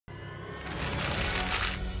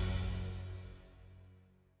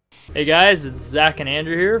Hey guys, it's Zach and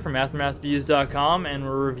Andrew here from AftermathViews.com, and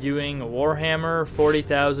we're reviewing Warhammer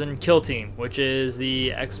 40,000 Kill Team, which is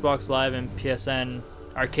the Xbox Live and PSN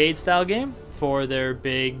arcade style game for their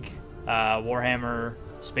big Warhammer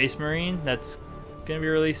Space Marine that's going to be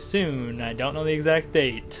released soon. I don't know the exact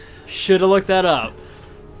date. Should have looked that up.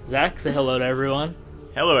 Zach, say hello to everyone.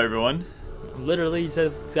 Hello everyone. Literally, you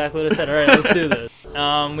said exactly what I said. Alright, let's do this.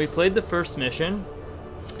 We played the first mission.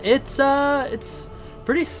 It's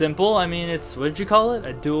pretty simple. I mean, it's, what did you call it?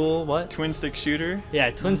 A dual, what? It's twin stick shooter. Yeah,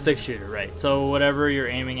 twin stick shooter, right. So whatever you're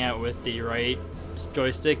aiming at with the right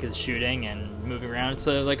joystick is shooting and moving around. It's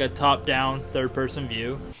like a top-down, third-person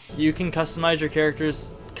view. You can customize your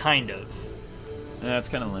characters, kind of. That's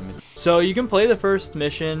kind of limited. So you can play the first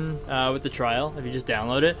mission with the trial if you just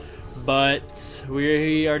download it, but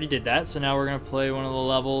we already did that, so now we're going to play one of the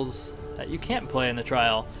levels that you can't play in the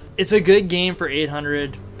trial. It's a good game for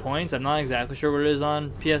 800 points. I'm not exactly sure what it is on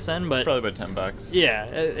PSN, but probably about $10. Yeah,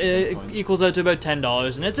 it equals out to about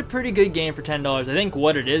 $10, and it's a pretty good game for $10. I think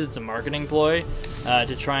what it is, it's a marketing ploy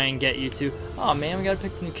to try and get you to, oh man, we gotta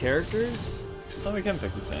pick new characters. Oh, we can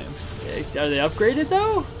pick the same. Are they upgraded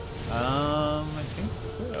though? I think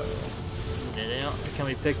so. Can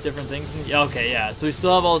we pick different things? Okay, yeah. So we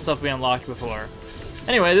still have all the stuff we unlocked before.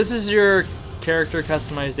 Anyway, this is your character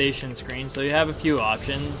customization screen, so you have a few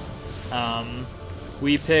options.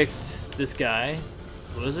 We picked this guy.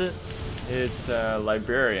 What is it? It's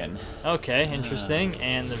Librarian. Okay, interesting.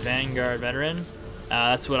 And the Vanguard Veteran.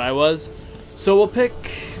 That's what I was. So we'll pick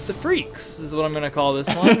the Freaks, is what I'm going to call this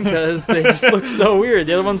one, because they just look so weird.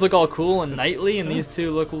 The other ones look all cool and knightly, and these two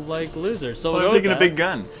look like losers. So well, I'm taking a big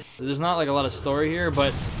gun. So there's not like a lot of story here,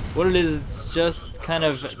 but what it is, it's just kind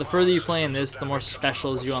of, the further you play in this, the more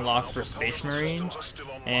specials you unlock for Space Marine.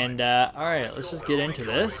 And, alright, let's just get into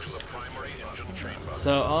this.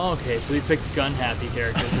 So, okay, so we picked gun-happy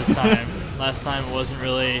characters this time. Last time it wasn't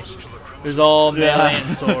really, it was all melee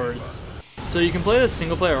and swords. So you can play this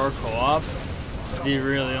single player or co-op. The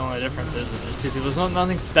really only difference is that there's two people. There's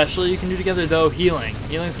nothing special you can do together, though. Healing.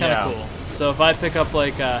 Healing's kind of cool. So if I pick up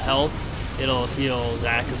like health, it'll heal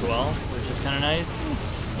Zach as well, which is kind of nice.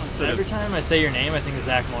 Every time I say your name, I think of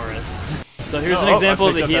Zach Morris. So here's an example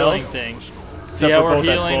of the healing thing. See how we're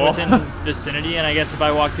healing within vicinity, and I guess if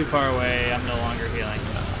I walk too far away, I'm no longer healing.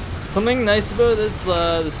 Something nice about this,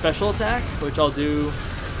 the special attack, which I'll do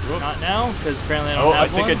not now, because apparently I don't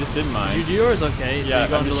have one. I think I just did mine. You do yours? Okay. So yeah, you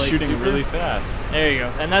go I'm just shooting super? Really fast. There you go.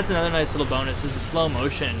 And that's another nice little bonus, is the slow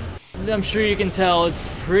motion. I'm sure you can tell it's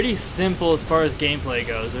pretty simple as far as gameplay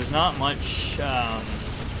goes. There's not much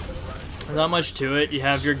to it. You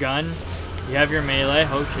have your gun, you have your melee,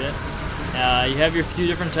 oh shit. You have your few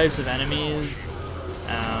different types of enemies,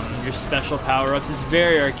 your special power-ups. It's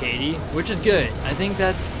very arcadey, which is good. I think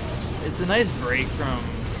it's a nice break from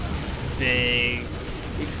big,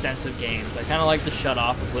 extensive games. I kind of like to shut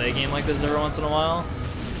off and play a game like this every once in a while,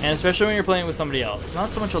 and especially when you're playing with somebody else.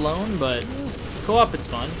 Not so much alone, but co-op, it's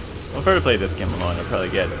fun. Well, if I were to play this game alone, I'd probably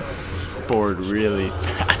get bored really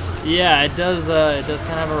fast. Yeah, it does kind of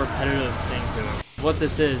have a repetitive thing to it. What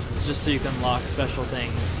this is just so you can unlock special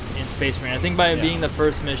things in Space Marine. I think by being the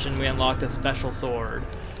first mission, we unlocked a special sword.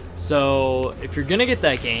 So if you're gonna get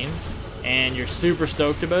that game and you're super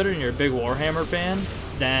stoked about it and you're a big Warhammer fan,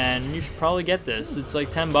 then you should probably get this. It's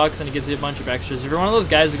like $10 and it gives you a bunch of extras. If you're one of those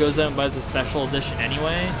guys who goes out and buys a special edition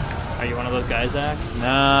anyway, are you one of those guys, Zach?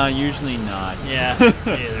 Nah, usually not. Yeah,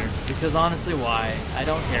 me either. Because honestly, why? I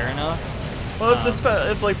don't care enough. Well,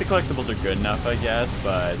 if like the collectibles are good enough, I guess,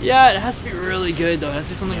 but yeah, it has to be really good though. It has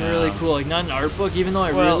to be something really cool, like not an art book. Even though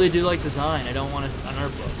I really do like design, I don't want an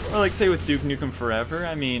art book. Or like say with Duke Nukem Forever,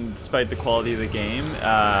 I mean, despite the quality of the game,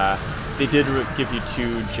 they did give you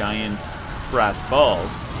 2 giant brass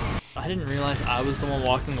balls. I didn't realize I was the one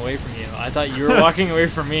walking away from you. I thought you were walking away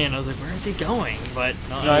from me, and I was like, where is he going? But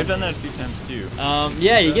no, I've done that a few times too.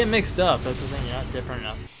 Yeah, you get mixed up. That's the thing. You're not different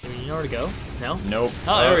enough. You know where to go? No? Nope.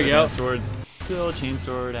 Oh, there we go. Swords. The little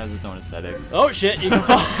chainsword has its own aesthetics. Oh shit! You can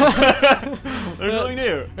fall. There's something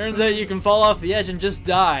new. Turns out you can fall off the edge and just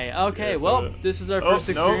die. Okay, well, this is our first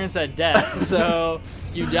experience at death. So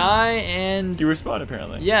you die and you respawn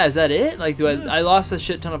apparently. Yeah, is that it? Like, I lost a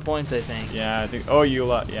shit ton of points, I think. Yeah, I think. Oh, you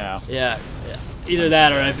lost. Yeah. Yeah. Either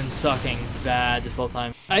that or I've been sucking bad this whole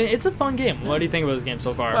time. It's a fun game. What do you think about this game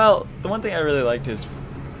so far? Well, the one thing I really liked is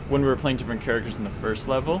when we were playing different characters in the first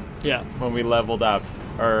level. Yeah. When we leveled up,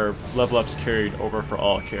 our level ups carried over for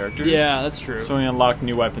all characters. Yeah, that's true. So we unlocked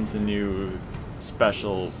new weapons and new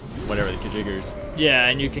special, whatever, the kajiggers. Yeah,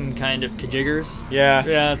 and you can kind of kajiggers. Yeah.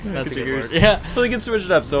 Yeah, that's a good word. Yeah. Well, you can switch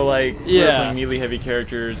it up. So like, we were playing melee heavy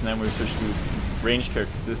characters, and then we switched to ranged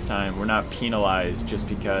characters this time, we're not penalized just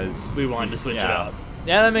because we wanted to switch it up.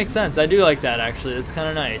 Yeah, that makes sense. I do like that, actually. It's kind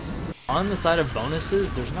of nice. On the side of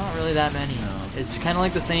bonuses, there's not really that many. No. It's kind of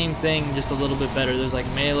like the same thing, just a little bit better. There's like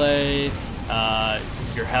melee,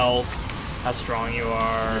 your health, how strong you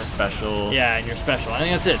are. Your special. Yeah, and your special. I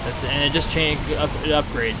think that's it. And it just it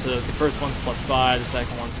upgrades. So the first one's +5, the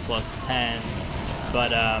second one's +10.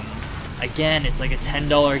 But again, it's like a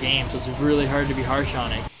 $10 game, so it's really hard to be harsh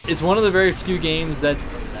on it. It's one of the very few games that's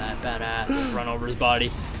that badass run over his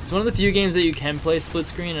body. It's one of the few games that you can play split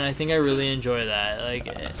screen, and I think I really enjoy that. Like,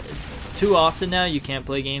 too often now you can't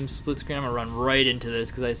play games split screen. I'm gonna run right into this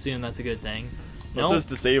because I assume that's a good thing. Let's just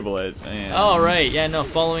disable it. And oh right, yeah, no,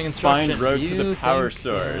 following instructions. Find road to the power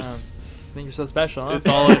source. I think you're so special, huh?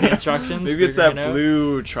 Follow the instructions. Maybe it's that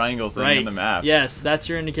blue triangle thing on the map. Yes, that's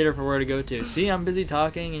your indicator for where to go to. See, I'm busy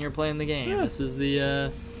talking and you're playing the game. Yeah. This is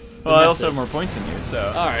the well, I also have more points than you,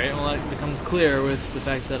 so. Alright, well that becomes clear with the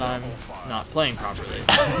fact that I'm not playing properly.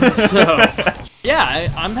 So,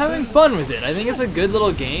 yeah, I'm having fun with it. I think it's a good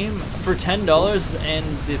little game for $10, and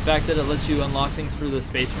the fact that it lets you unlock things for the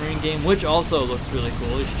Space Marine game, which also looks really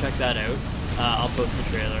cool. You should check that out. I'll post the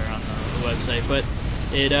trailer on the website, but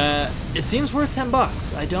it seems worth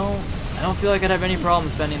 $10. I don't feel like I'd have any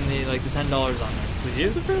problem spending the $10 on this. Would you?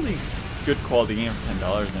 It's a fairly good quality game for $10.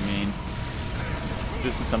 I mean,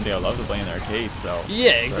 this is something I love to play in the arcade, so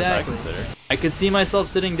yeah, exactly. I consider. I could see myself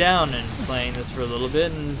sitting down and playing this for a little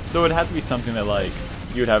bit, and though it'd have to be something that like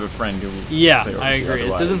you would have a friend who. Yeah, I agree.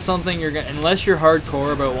 This isn't something you're gonna, unless you're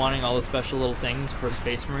hardcore about wanting all the special little things for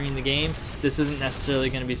Space Marine the game. This isn't necessarily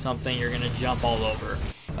going to be something you're gonna jump all over.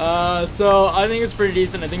 So I think it's pretty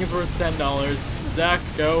decent. I think it's worth $10. Zach,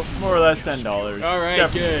 go. More or less $10. All right,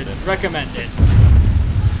 Definitely. good. Recommend it.